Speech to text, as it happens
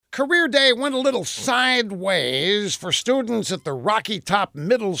Career Day went a little sideways for students at the Rocky Top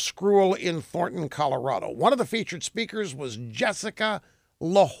Middle School in Thornton, Colorado. One of the featured speakers was Jessica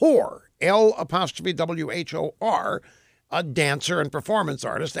Lahore, L'Whor, a dancer and performance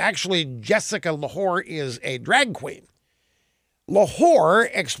artist. Actually, Jessica Lahore is a drag queen. Lahore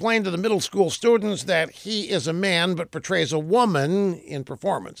explained to the middle school students that he is a man but portrays a woman in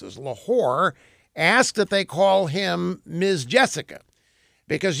performances. Lahore asked that they call him Ms. Jessica,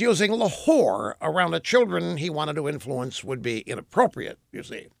 because using Lahore around the children he wanted to influence would be inappropriate, you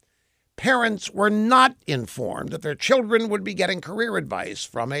see. Parents were not informed that their children would be getting career advice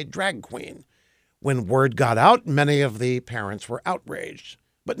from a drag queen. When word got out, many of the parents were outraged,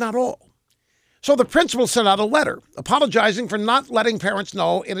 but not all. So the principal sent out a letter apologizing for not letting parents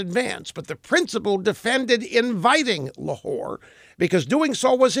know in advance, but the principal defended inviting Lahore because doing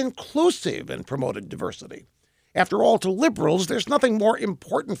so was inclusive and promoted diversity. After all, to liberals, there's nothing more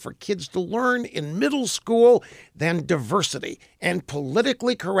important for kids to learn in middle school than diversity and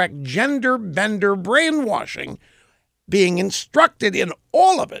politically correct gender-bender brainwashing, being instructed in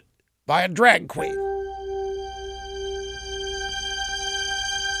all of it by a drag queen.